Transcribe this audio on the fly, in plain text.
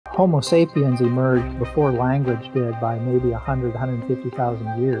Homo sapiens emerged before language did by maybe 100,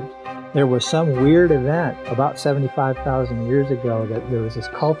 150,000 years. There was some weird event about 75,000 years ago that there was this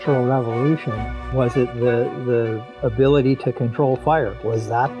cultural revolution. Was it the ability to control fire? Was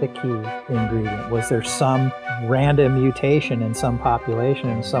that the key ingredient? Was there some random mutation in some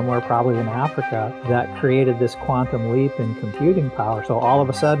population somewhere, probably in Africa, that created this quantum leap in computing power? So all of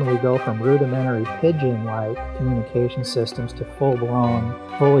a sudden we go from rudimentary pigeon-like communication systems to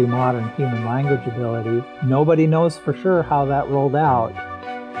full-blown, fully modern human language ability. Nobody knows for sure how that rolled out.